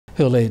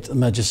Her late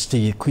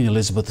Majesty Queen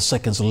Elizabeth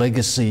II's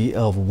legacy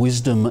of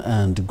wisdom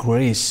and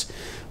grace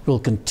will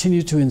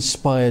continue to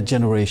inspire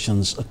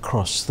generations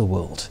across the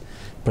world.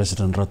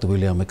 President Ratu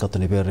Wiliame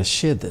Katonivere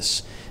shared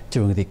this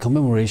during the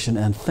commemoration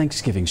and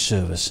Thanksgiving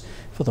service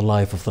for the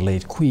life of the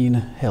late Queen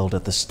held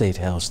at the State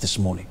House this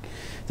morning.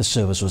 The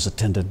service was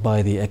attended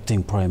by the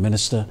acting Prime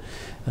Minister,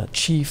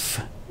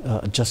 Chief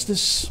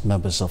Justice,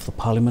 members of the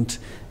Parliament,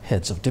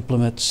 heads of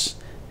diplomats,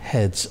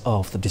 heads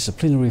of the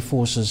disciplinary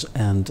forces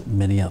and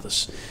many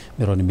others.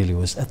 Mereoni Mili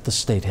was at the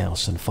State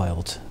House and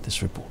filed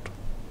this report.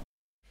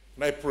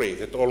 And I pray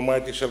that the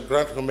Almighty shall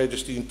grant Her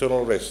Majesty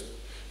eternal rest,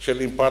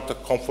 shall impart the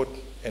comfort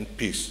and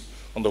peace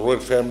on the royal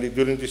family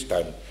during this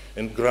time,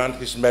 and grant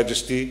His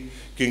Majesty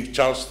King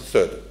Charles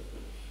III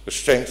the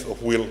strength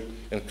of will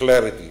and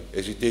clarity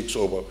as he takes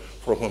over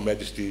from Her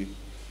Majesty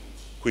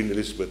Queen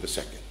Elizabeth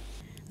II.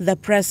 The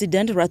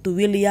President, Ratu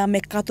Wiliame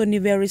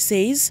Katonivere,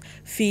 says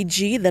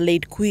Fiji, the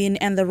late Queen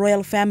and the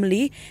royal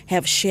family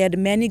have shared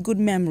many good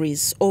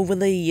memories over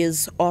the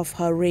years of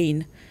her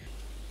reign.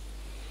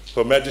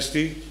 Her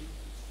Majesty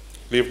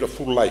lived a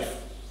full life,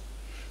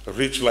 a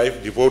rich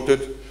life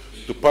devoted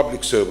to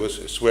public service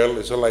as well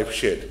as a life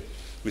shared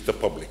with the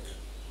public.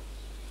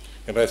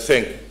 And I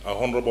thank our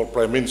Honourable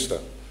Prime Minister,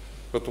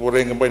 Ratu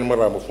Wiliame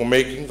Katonivere, for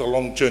making the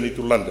long journey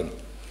to London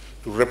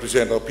to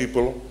represent our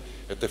people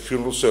at the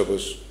funeral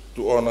service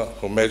to honour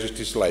Her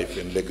Majesty's life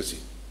and legacy.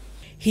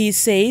 He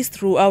says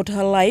throughout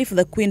her life,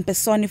 the Queen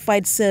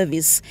personified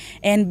service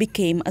and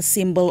became a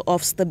symbol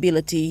of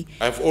stability.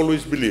 I've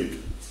always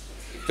believed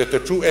that the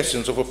true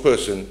essence of a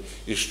person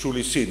is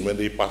truly seen when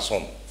they pass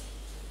on.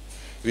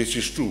 This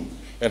is true,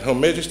 and Her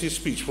Majesty's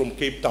speech from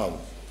Cape Town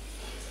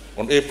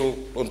on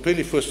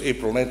 21st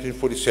April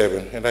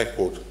 1947, and I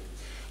quote,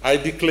 "I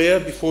declare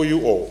before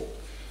you all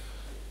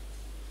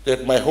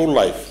that my whole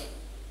life,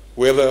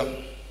 whether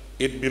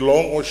it be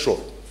long or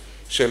short,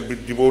 shall be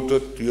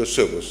devoted to your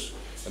service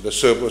and the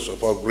service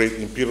of our great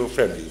imperial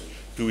family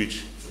to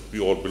which we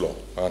all belong."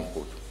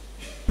 Unquote.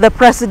 The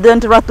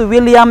President, Ratu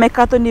Wiliame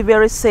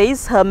Katonivere,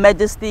 says Her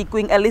Majesty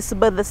Queen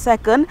Elizabeth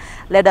II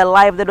led a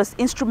life that was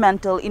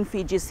instrumental in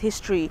Fiji's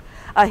history,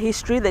 a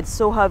history that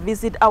saw her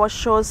visit our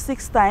shores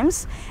 6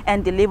 times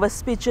and deliver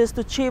speeches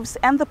to chiefs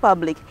and the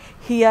public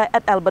here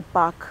at Albert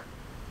Park.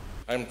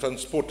 I'm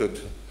transported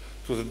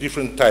to the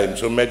different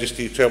times Her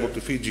Majesty traveled to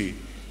Fiji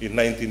in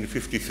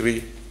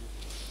 1953,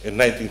 in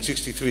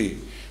 1963,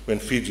 when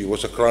Fiji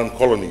was a crown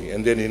colony,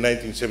 and then in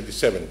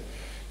 1977,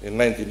 in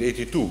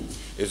 1982,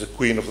 as the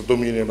Queen of the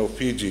Dominion of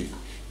Fiji.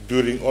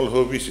 During all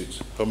her visits,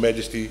 Her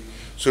Majesty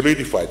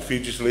solidified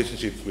Fiji's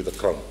relationship with the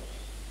Crown.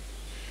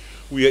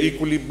 We are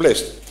equally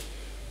blessed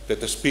that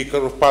the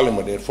Speaker of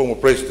Parliament and former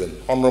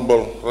President,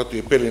 Honourable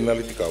Ratu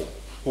Wiliame Katonivere,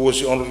 who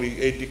was the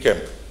honorary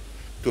aide-de-camp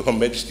to Her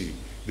Majesty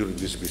during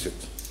this visit.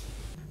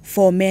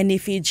 For many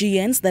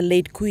Fijians, the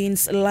late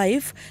Queen's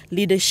life,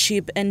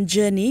 leadership and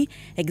journey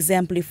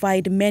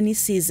exemplified many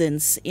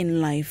seasons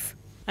in life.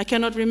 I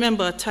cannot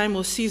remember a time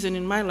or season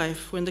in my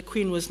life when the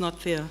Queen was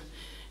not there.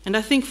 And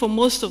I think for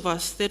most of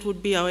us, that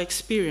would be our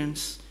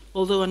experience,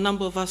 although a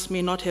number of us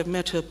may not have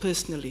met her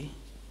personally.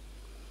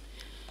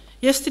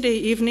 Yesterday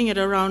evening at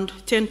around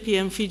 10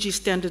 p.m. Fiji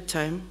Standard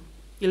Time,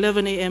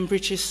 11 a.m.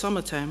 British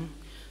Summer Time,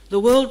 the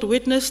world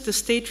witnessed the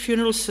state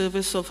funeral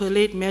service of Her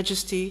late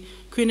Majesty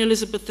Queen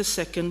Elizabeth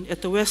II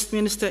at the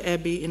Westminster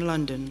Abbey in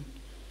London.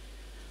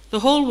 The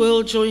whole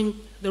world joined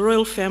the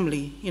royal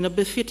family in a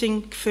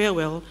befitting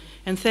farewell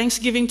and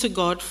thanksgiving to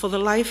God for the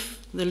life,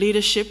 the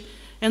leadership,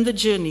 and the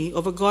journey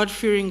of a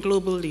God-fearing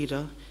global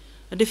leader,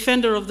 a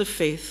defender of the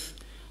faith,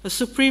 a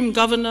supreme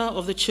governor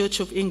of the Church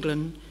of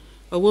England,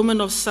 a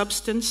woman of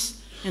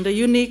substance, and a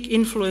unique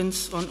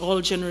influence on all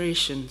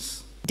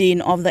generations.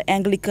 Dean of the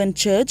Anglican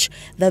Church,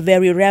 the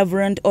Very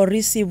Reverend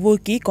Orisi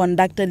Vuki,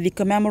 conducted the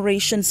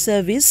commemoration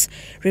service,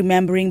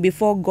 remembering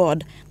before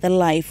God the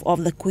life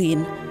of the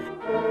Queen.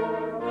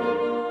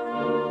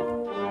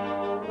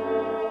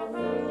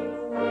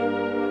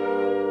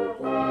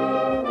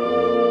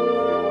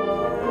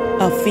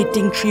 A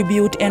fitting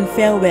tribute and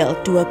farewell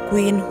to a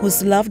Queen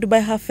who's loved by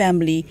her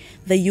family,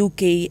 the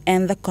UK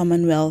and the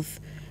Commonwealth.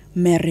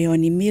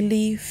 Mereoni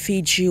Mili,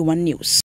 Fiji 1 News.